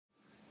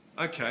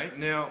Okay,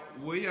 now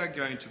we are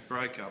going to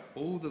break up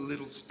all the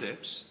little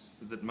steps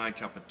that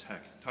make up a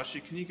tack.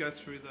 Tasha, can you go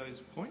through those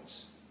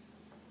points?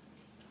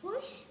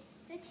 Push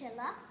the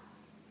tiller,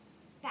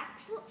 back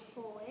foot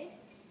forward,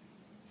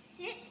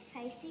 sit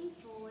facing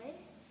forward,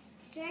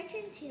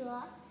 straighten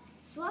tiller,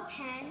 swap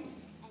hands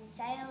and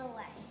sail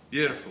away.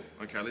 Beautiful.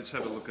 Okay, let's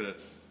have a look at it,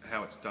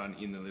 how it's done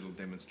in the little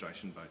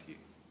demonstration boat here.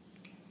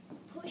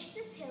 Push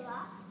the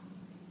tiller,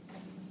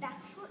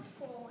 back foot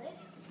forward,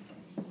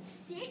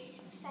 sit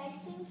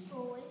facing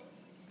forward,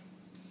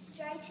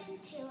 straighten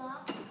tiller,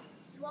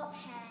 swap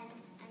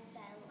hands and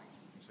sail away.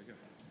 So go.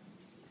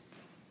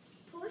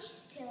 Push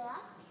tiller,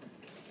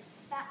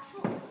 back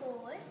foot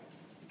forward,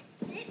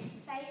 sit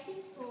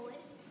facing forward,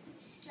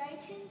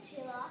 straighten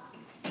tiller,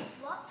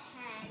 swap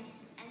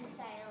hands and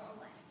sail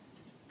away.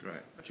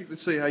 Great. Patrick,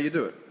 let's see how you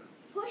do it.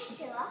 Push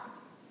tiller,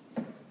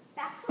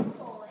 back foot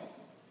forward,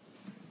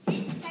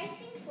 sit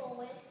facing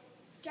forward,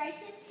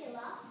 straighten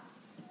tiller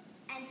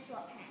and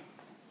swap hands.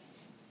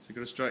 So you've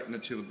got to straighten the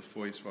tiller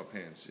before you swap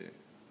hands,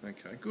 yeah.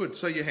 Okay, good.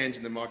 So your hands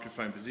in the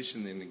microphone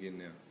position then again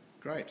now.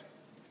 Great.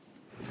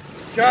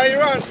 Go,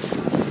 you're on.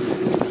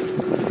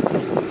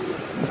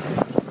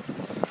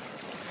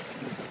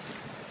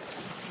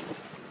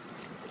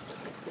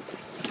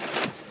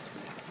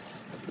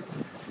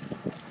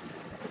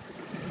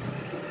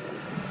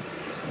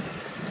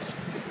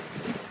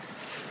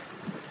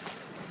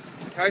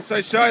 Okay,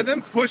 so show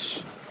them,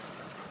 push,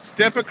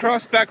 step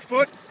across back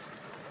foot,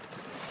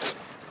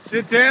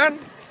 sit down,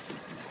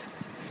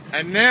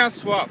 and now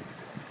swap.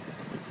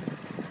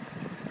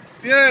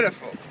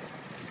 Beautiful.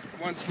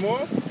 Once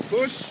more,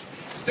 push,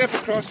 step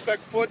across back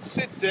foot,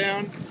 sit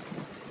down,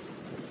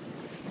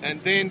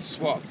 and then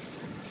swap.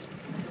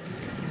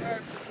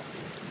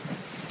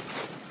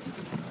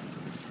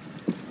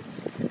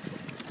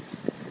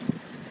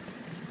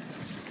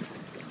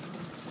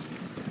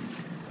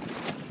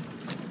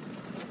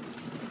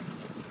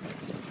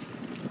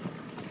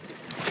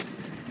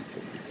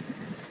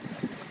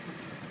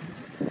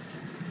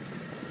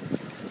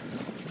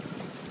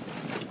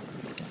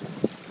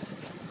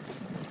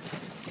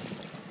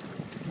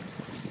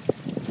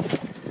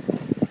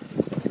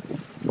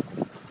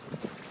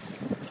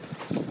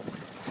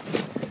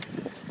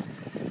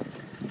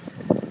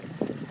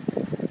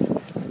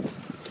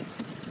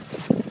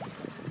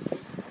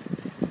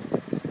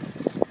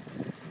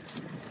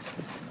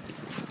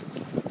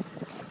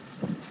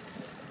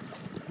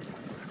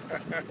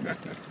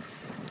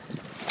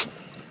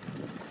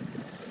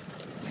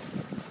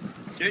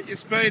 Get your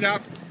speed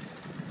up.